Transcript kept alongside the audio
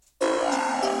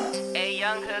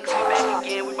young hooks, we back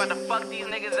again. We about to fuck these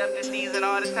niggas up this season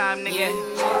all the time, nigga. Yeah.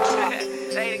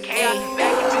 They the chaos is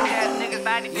back, you bitch ass niggas.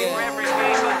 90 feet forever, if you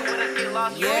ain't fucking with us, get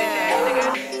lost, you bitch ass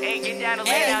nigga. Hey, get down to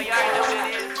lay down, you already know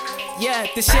what it is. Yeah,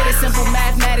 this shit is simple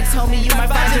mathematics, homie. You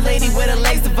might find your lady with her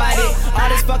legs divided. All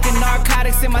this fucking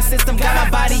narcotics in my system got my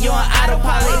body on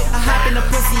autopilot. I hop in the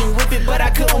pussy and whip it, but I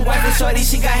couldn't wipe it, shorty.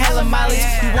 She got hella mileage.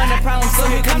 You want a problem, so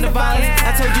here come the violence.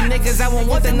 I told you niggas I won't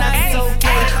want the knots, it's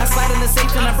okay. I slide in the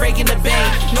safe and I'm breaking the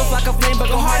bank. No flock of flame,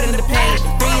 but go hard in the pain.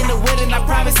 3 in the wood and I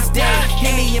promise it's day.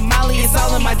 Henny and Molly, it's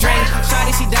all in my drain.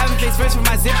 Shawty, she diving face first for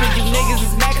my zipper. You niggas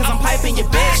is mad cause I'm piping your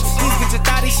bitch. Please get your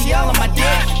thotty, she all on my dick.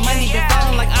 Money been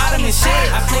falling like autumn and shit.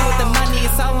 I play with the money,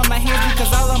 it's all on my hands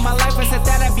because all of my life I said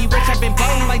that I'd be rich. I've been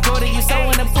ballin' like Jordan, you so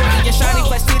important. Your shawty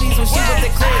flash titties when she with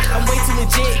the clip. I'm way too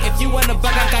legit. If you wanna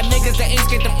bug, I got niggas that ain't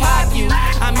scared to pop you.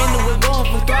 I'm into it, going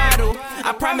full throttle.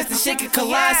 I promise this shit get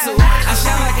colossal. I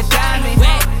shine like a diamond.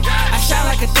 I shine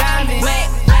like a diamond.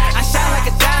 I shine like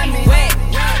a diamond.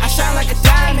 I shine like a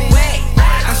diamond.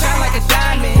 I shine like a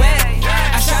diamond.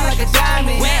 I shine like a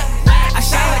diamond.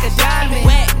 I shine like a diamond.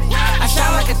 I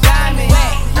shine like a diamond.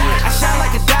 I shine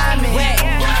like a diamond.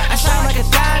 I shine like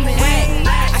a diamond.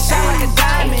 I shine like a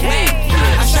diamond.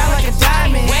 I shine like a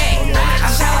diamond. I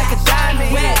shine like a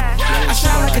diamond. I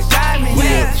shine like a diamond.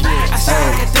 I shine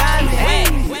like a diamond.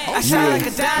 I shine like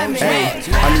a diamond.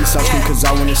 I need sunscreen cause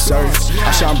I wanna surf.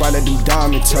 I shine bright like them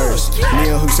diamond turfs. Me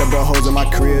and Hooks set hoes in my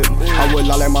crib. I would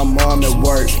lie like my mom at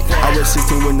work. I was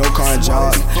 16 with no car and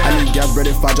job. I need gas bread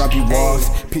if I drop you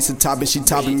off. Piece of top and she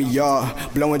topping me off.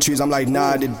 Blowing trees, I'm like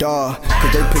nah the dog.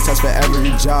 Cause they piss us for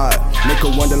every job. Make a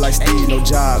wonder like Steve, no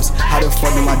jobs. How the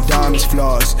fuck do my diamonds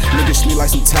flaws? Niggas sleep like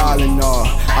some Tylenol.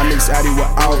 I mix Addy with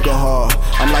alcohol.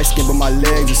 I'm light skinned but my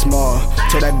legs are small.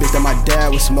 Told that bitch that my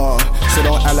dad was small. So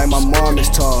don't act like my mom is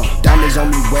tall. Diamonds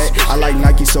on me wet. I like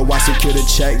Nike so I secure the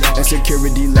check. And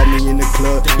security let me in the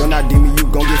club. Don't not D me, you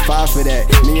gon' get fired for that.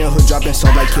 Me and Hood dropping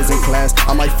songs like kids in class.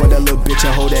 I might fuck that little bitch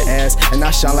and hold her ass. And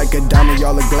I shine like a diamond,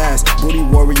 y'all a glass. Booty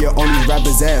warrior on these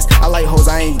rappers' ass. I like hoes,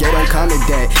 I ain't gay, don't comment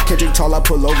that. Kendrick tall, I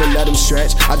pull over, let him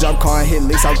stretch. I drop car and hit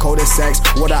licks, I'm cold as sex.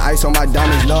 Water ice on my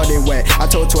diamonds, lord they wet. I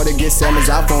told Toy to get Sam's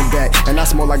iPhone back. And I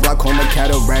smoke like glaucoma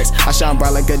cataracts. I shine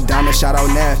bright like a diamond, shout out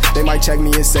Nav. They might check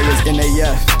me and say it's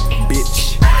NAF,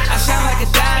 bitch. I shine like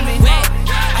a diamond.